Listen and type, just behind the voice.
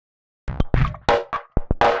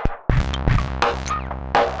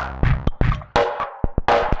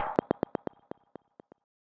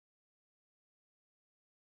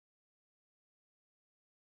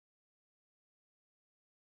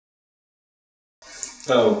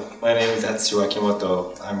So, my name is Atushi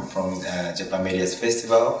Wakimoto. I'm from Japan Media's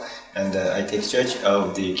Festival, and I take charge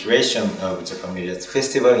of the curation of Japan Media's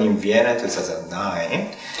Festival in Vienna 2009.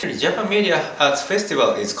 Japan Media Arts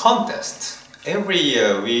Festival is contest. Every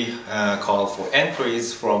year we call for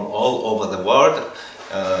entries from all over the world,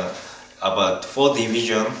 about 4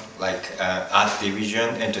 divisions like art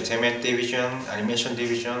division, entertainment division, animation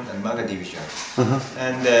division, and manga division.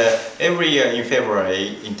 And every year in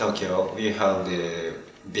February in Tokyo, we have the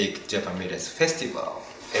big Japan Media's Festival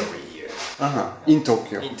every year. In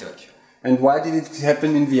Tokyo. In Tokyo. And why did it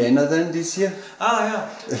happen in Vienna then this year?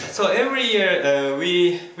 So every year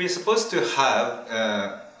we're supposed to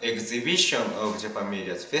have exhibition of Japan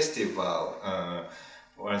Media's Festival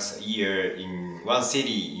once a year in one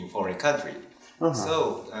city in foreign country.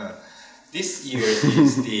 So this year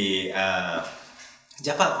is the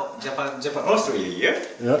Japan Australia year.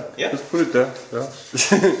 Yeah. Let's put it there.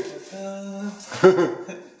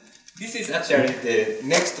 This is actually the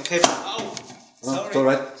next February. Oh, sorry. It's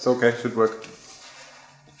alright. It's okay. Should work.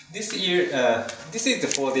 This year, this is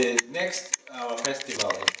for the next festival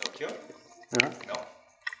in Tokyo.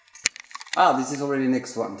 No. This is already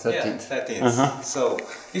next one, 13th. Yeah, 13th. So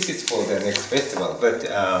this is for the next festival. But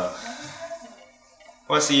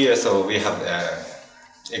once a year, so we have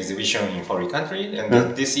exhibition in foreign country,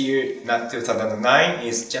 and this year, 2009,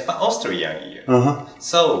 is Japan Australian year.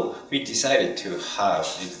 So we decided to have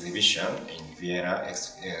exhibition in Vienna,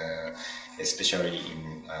 especially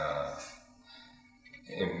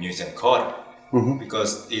in Museum Quarter,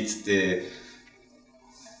 because it's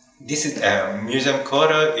Museum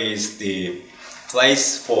Quarter is the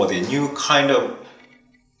place for the new kind of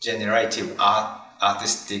generative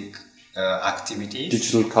artistic activities.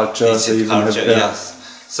 Digital culture. Yes.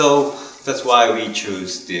 So that's why we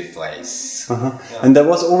choose the place. And there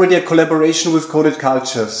was already a collaboration with Coded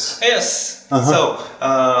Cultures. Yes. So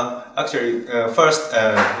actually, first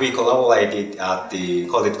we collaborated at the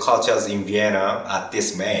Coded Cultures in Vienna at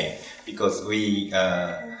this May, because we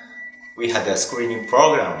had a screening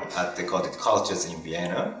program at the Coded Cultures in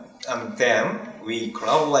Vienna, and then we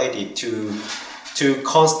collaborated to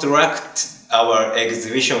construct our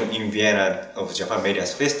exhibition in Vienna of Japan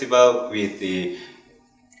Media's Festival with the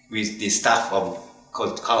staff of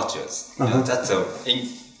Coded Cultures. That's an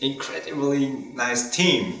incredibly nice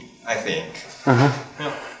team, I think.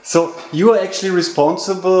 So you are actually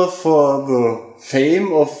responsible for the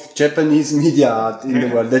fame of Japanese media art in the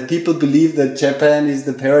world. That people believe that Japan is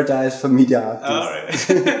the paradise for media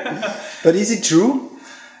artists. But is it true?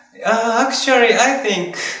 Actually, I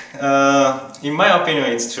think, in my opinion,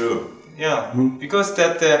 it's true. Because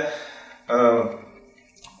that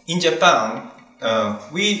in Japan,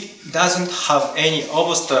 we doesn't have any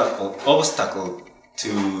obstacle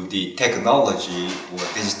to the technology or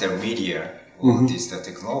digital media or digital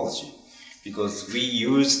technology, because we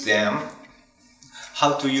use them.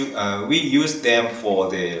 We use them for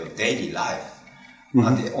the daily life.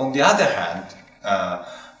 On the other hand,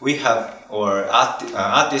 we have our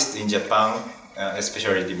artists in Japan,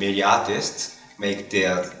 especially the media artists, make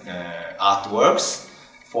their artworks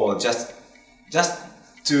for just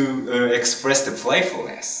to express the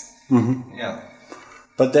playfulness.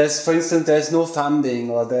 But for instance, there's no funding,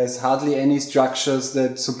 or there's hardly any structures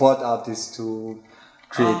that support artists to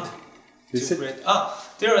create.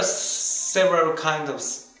 There are several kinds of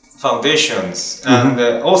foundations, and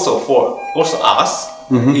also us.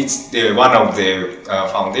 It's one of the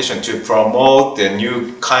foundation to promote the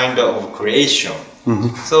new kind of creation.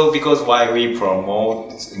 So because why we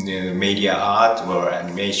promote the media art or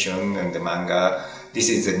animation and the manga, this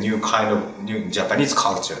is a new kind of new Japanese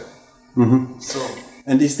culture.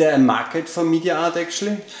 And is there a market for media art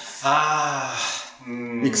actually?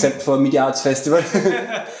 Except for Media Arts Festival?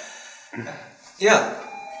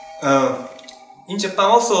 In Japan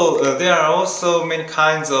also, there are also many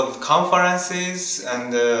kinds of conferences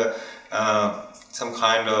and some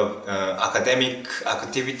kind of academic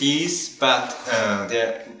activities, but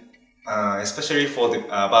especially for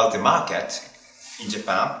about the market in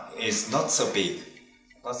Japan is not so big.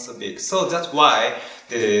 So that's why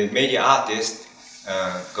the media artist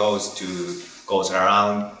goes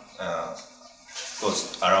around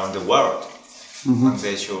the world and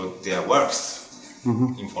they show their works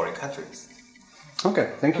in foreign countries.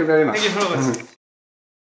 Okay, thank you very much. Thank you very much.